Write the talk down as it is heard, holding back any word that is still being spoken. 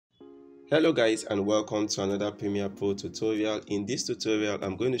Hello guys, and welcome to another Premiere Pro tutorial. In this tutorial,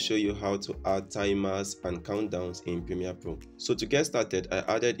 I'm going to show you how to add timers and countdowns in Premiere Pro. So to get started, I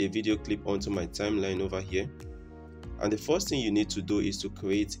added a video clip onto my timeline over here. And the first thing you need to do is to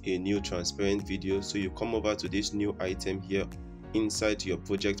create a new transparent video. So you come over to this new item here inside your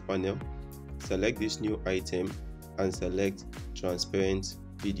project panel, select this new item and select transparent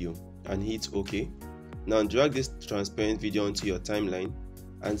video and hit OK. Now drag this transparent video onto your timeline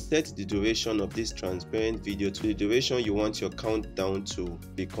and set the duration of this transparent video to the duration you want your countdown to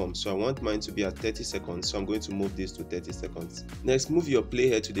become. So I want mine to be at 30 seconds, so I'm going to move this to 30 seconds. Next, move your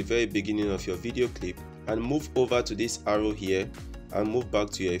playhead to the very beginning of your video clip and move over to this arrow here and move back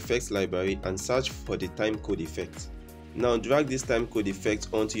to your effects library and search for the timecode effect. Now drag this timecode effect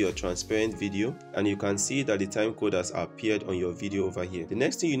onto your transparent video and you can see that the timecode has appeared on your video over here. The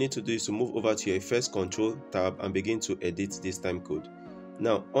next thing you need to do is to move over to your effects control tab and begin to edit this timecode.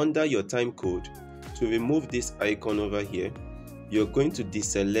 Now under your timecode, to remove this icon over here, you're going to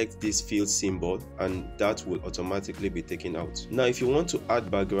deselect this fill symbol and that will automatically be taken out. Now if you want to add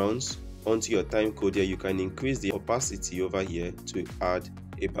backgrounds onto your timecode here, you can increase the opacity over here to add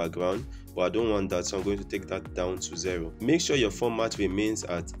a background, but I don't want that, so I'm going to take that down to 0. Make sure your format remains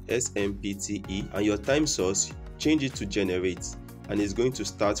at SMPTE and your time source, change it to generate, and it's going to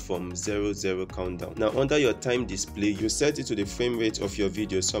start from 00 countdown. Now under your time display, you set it to the frame rate of your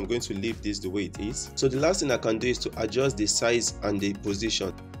video, so I'm going to leave this the way it is. So the last thing I can do is to adjust the size and the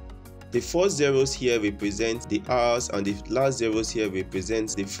position. The first zeros here represent the hours and the last zeros here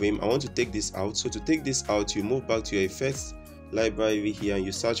represents the frame. I want to take this out, so to take this out, you move back to your effects library here and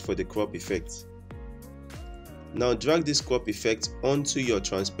you search for the crop effect. Now drag this crop effect onto your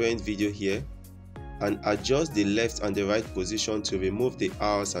transparent video here and adjust the left and the right position to remove the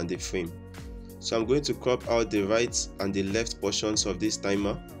hours and the frame. So I'm going to crop out the right and the left portions of this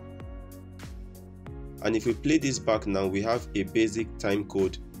timer. And if we play this back now, we have a basic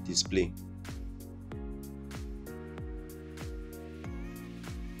timecode display.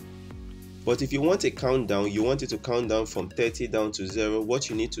 But if you want a countdown, you want it to count down from 30 down to 0, what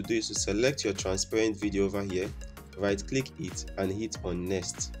you need to do is to select your transparent video over here, right click it and hit on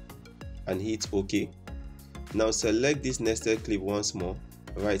next and hit OK. Now select this nested clip once more,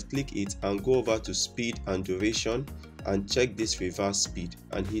 right click it and go over to speed and duration and check this reverse speed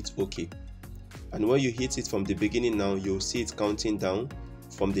and hit OK. And when you hit it from the beginning now, you'll see it counting down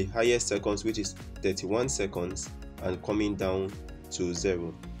from the highest seconds, which is 31 seconds, and coming down to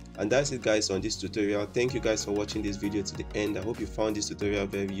 0. And that's it guys on this tutorial. Thank you guys for watching this video to the end. I hope you found this tutorial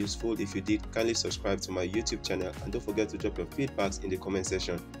very useful. If you did, kindly subscribe to my YouTube channel and don't forget to drop your feedbacks in the comment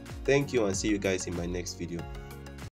section. Thank you and see you guys in my next video.